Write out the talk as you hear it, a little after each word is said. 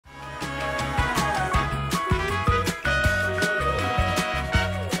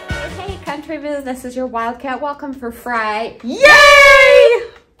Country View. This is your Wildcat. Welcome for Friday.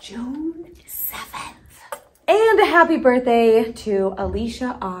 Yay! June 7th. And a happy birthday to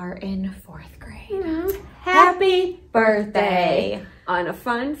Alicia R. in 4th grade. Happy birthday. On a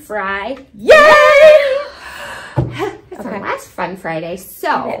fun Friday. Yay! It's our last fun Friday,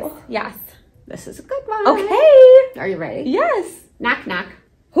 so yes. This is a good one. Okay. Are you ready? Yes. Knock, knock.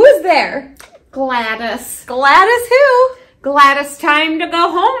 Who's there? Gladys. Gladys who? Gladys, time to go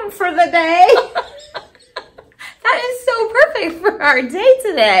home for the day. That is so perfect for our day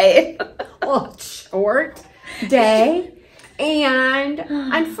today. Well, short day. And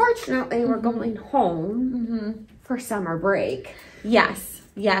unfortunately, we're going home for summer break. Yes.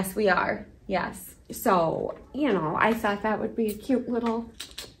 Yes, we are. Yes. So, you know, I thought that would be a cute little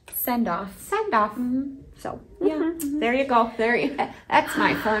Send-off. send-off. So, yeah, there you go. That's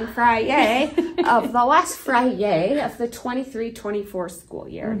my fun Friday of the last Friday of the 23-24 school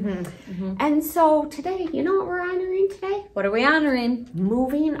year. And so today, you know what we're honoring today? What are we honoring?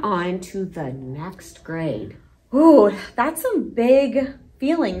 Moving on to the next grade. Ooh, that's some big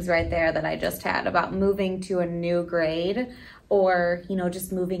feelings right there that I just had about moving to a new grade or, you know,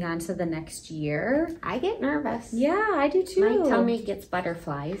 just moving on to the next year. I get nervous. Yeah, I do too. My tummy gets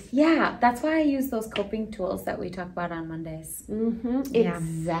butterflies. Yeah, that's why I use those coping tools that we talk about on Mondays. Yeah.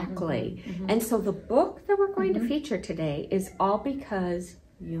 Exactly. And so the book that we're going to feature today is All Because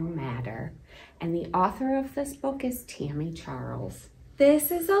You Matter. And the author of this book is Tammy Charles. This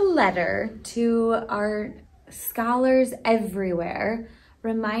is a letter to our scholars everywhere,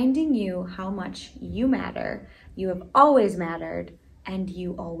 reminding you how much you matter. You have always mattered, and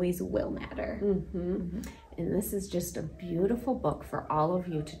you always will matter. And this is just a beautiful book for all of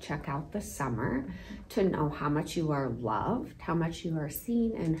you to check out this summer, to know how much you are loved, how much you are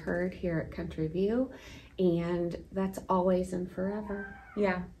seen and heard here at Country View, and that's always and forever.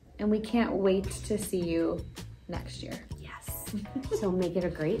 Yeah, and we can't wait to see you next year. Yes. So make it a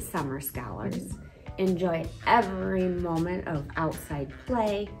great summer, scholars. Enjoy every moment of outside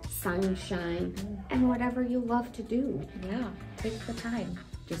play, sunshine, and whatever you love to do. Yeah, take the time.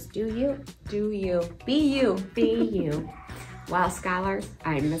 Just do you. Do you. Be you. Be you. Well, scholars,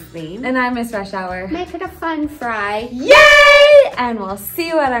 I'm Miss Bean. And I'm Miss Rush Hour. Make it a fun Friday. Yay! And we'll see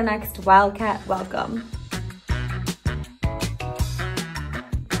you at our next Wildcat Welcome.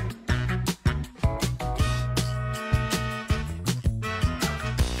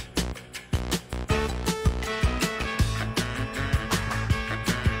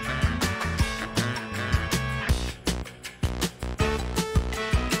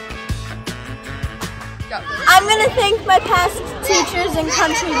 I'm going to thank my past teachers in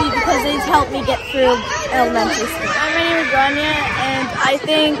Country View because they've helped me get through elementary school. My name is Rania, and I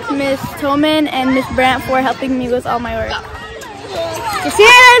thank Miss Tillman and Miss Brandt for helping me with all my work. The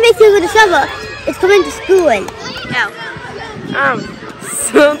Sarah makes it with the summer. It's coming to school.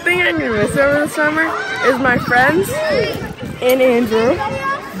 Something I'm gonna miss over the summer is my friends and Andrew,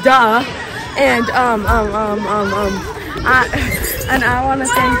 and I want to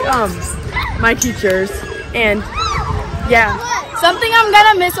thank my teachers, and yeah. Something I'm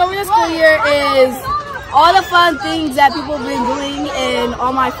going to miss over the school year is all the fun things that people have been doing and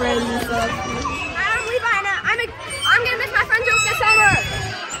all my friends and stuff. I'm Levina. I'm going to miss my friends over the summer.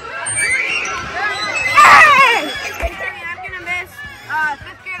 I'm going to miss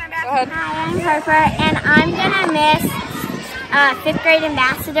 5th grade ambassadors. Hi, I'm Harper, and I'm going to miss 5th grade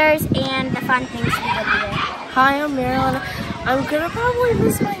ambassadors and the fun things we did today. Hi, I'm Marilyn. I'm gonna probably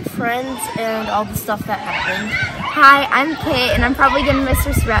miss my friends and all the stuff that happened. Hi, I'm Kate, and I'm probably going to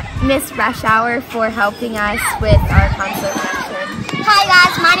miss Rush Hour for helping us with our concert session. Hi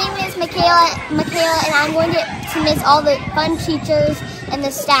guys, my name is Michaela, and I'm going to miss all the fun teachers and the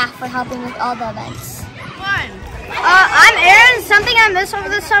staff for helping with all the events. I'm Aaron. Something I miss over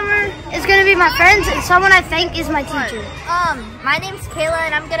the summer is going to be my friends, and someone I thank is my teacher. My name's Kayla,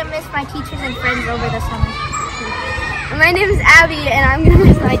 and I'm going to miss my teachers and friends over the summer. My name is Abby, and I'm going to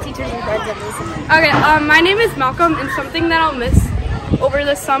miss my teachers and friends over the summer. Okay, my name is Malcolm, and something that I'll miss over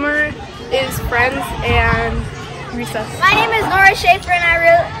the summer is friends and recess. My name is Nora Schaefer,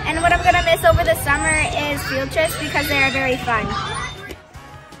 and what I'm going to miss over the summer is field trips because they are very fun.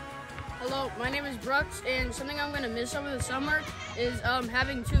 Hello, my name is Brooks, and something I'm going to miss over the summer is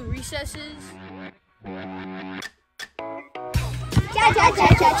having 2 recesses.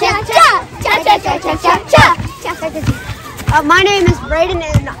 My name is Brayden,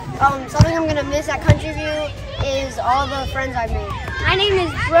 and something I'm going to miss at Country View is all the friends I've made. My name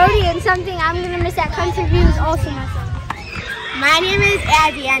is Brody, and something I'm going to miss at Country View is also my friends. My name is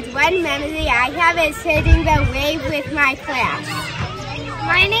Abby, and one memory I have is hitting the wave with my class.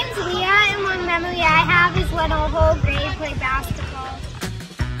 My name's Leah, and one memory I have is when a whole grade played basketball.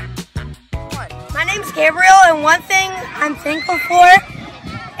 My name's Gabriel, and one thing I'm thankful for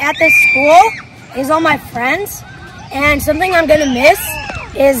at this school is all my friends, and something I'm gonna miss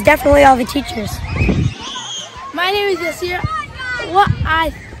is definitely all the teachers. My name is Yasir. What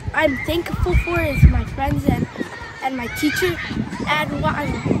I'm thankful for is my friends and my teacher, and what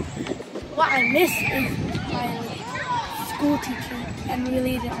I miss is my school teacher and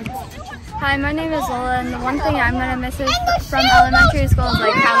related arts teachers. Hi, my name is Lola, and the one thing I'm going to miss is from elementary school is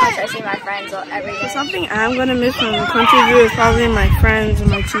like how much I see my friends every day. Something I'm going to miss from Country View is probably my friends and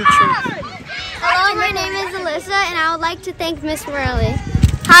my teachers. Hello, my name is Alyssa, and I would like to thank Miss Morelli.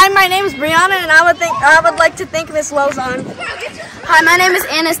 Hi, my name is Brianna, and I would like to thank Miss Lozon. Hi, my name is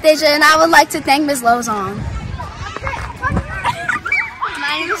Anastasia, and I would like to thank Miss Lozon.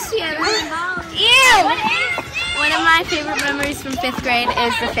 My name is Sienna. Ew! One of my favorite memories from 5th grade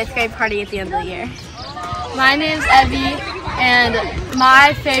is the 5th grade party at the end of the year. My name's Evie, and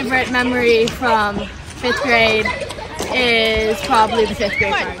my favorite memory from 5th grade is probably the 5th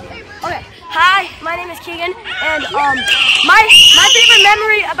grade party. Okay. Hi, my name is Keegan, and my favorite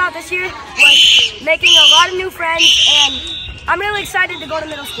memory about this year was making a lot of new friends, and I'm really excited to go to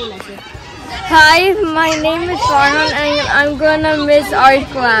middle school next year. Hi, my name is Farhan, and I'm gonna miss art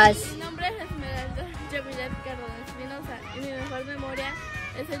class. Mi nombre es Esmeralda Javilet Carlos Espinosa y mi mejor memoria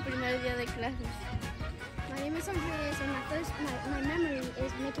es el primer día de clases. My name is Andreas, and my memory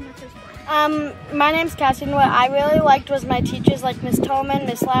is making my first one. My name's Cassie, and what I really liked was my teachers like Miss Toman,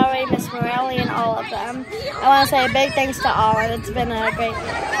 Miss Lowry, Miss Morelli, and all of them. I want to say a big thanks to all, and it's been a great year.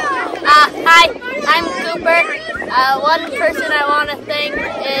 Hi, I'm Cooper. One person I want to thank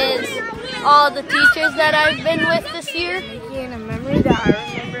is all the teachers that I've been with this year. And a memory that I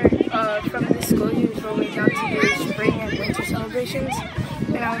remember from the school year is when we got to do spring and winter celebrations,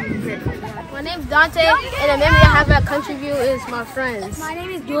 and I'm grateful for that. My name's Dante, and a memory I have at Country View is my friends. My name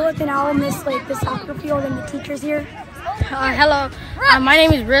is Dulith, and I will miss like the soccer field and the teachers here. Hello, my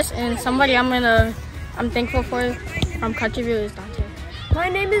name is Briss, and somebody I'm thankful for from Country View is Dante. My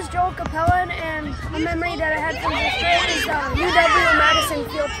name is Joel Capella, and a memory that I had from this grade is UW Madison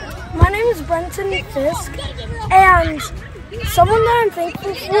field trip. My name is Brenton Fisk, and someone that I'm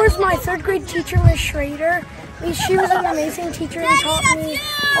thankful for is my 3rd grade teacher, Miss Schrader. She was an amazing teacher and taught me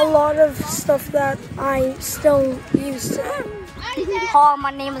a lot of stuff that I still use today. Hi, my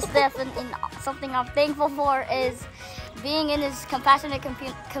name is Steph, and something I'm thankful for is being in this compassionate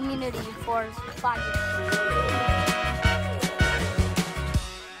community for 5 years.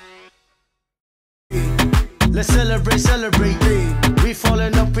 Let's celebrate. We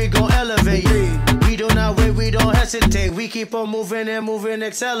falling up, we gon' elevate. We do not wait, we don't hesitate. We keep on moving and moving,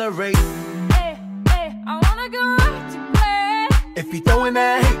 accelerate. Hey, I wanna go right to play. If you throwing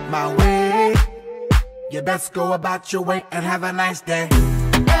that hate my way, you best go about your way and have a nice day.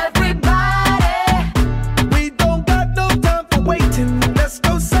 Everybody, we don't got no time for waiting. Let's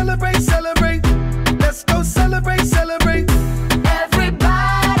go celebrate. Let's go celebrate.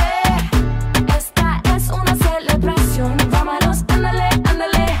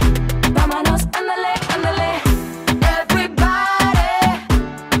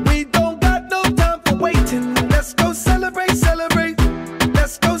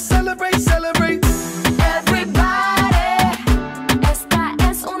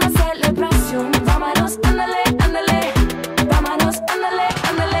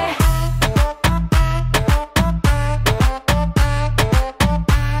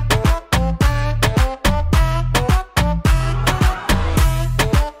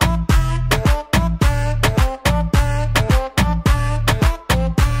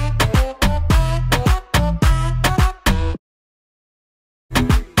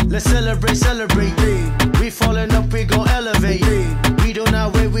 Let's celebrate. We falling up, we gon' elevate. We do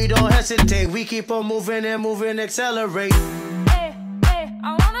not wait, we don't hesitate. We keep on moving and moving, accelerate. Hey,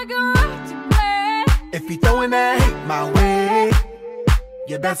 I wanna go right to play. If you throwing that hate my way,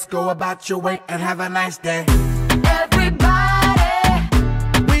 you best go about your way and have a nice day. Everybody,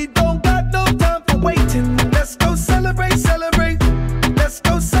 we don't got no time for waiting. Let's go celebrate. Let's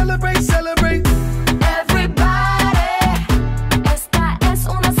go celebrate.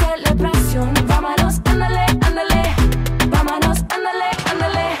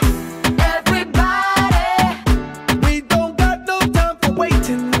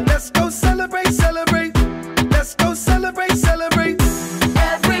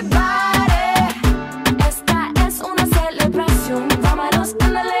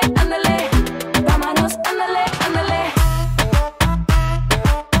 Vámonos, ándale.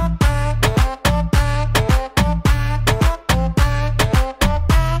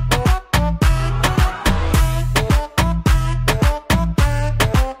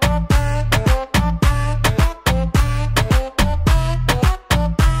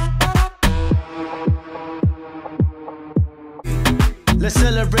 Let's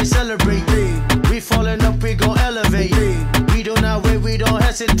celebrate, celebrate. We falling up, we gon' elevate. We do not wait, we don't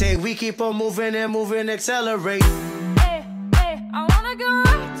hesitate. We keep on moving and moving, accelerate. Hey, I wanna go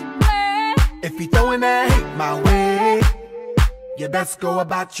right to play. If you throwing that hate my way, you best go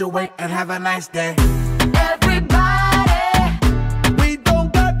about your way and have a nice day. Everybody, we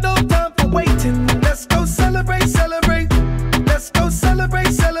don't got no time for waiting. Let's go celebrate, celebrate. Let's go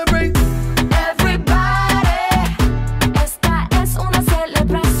celebrate, celebrate.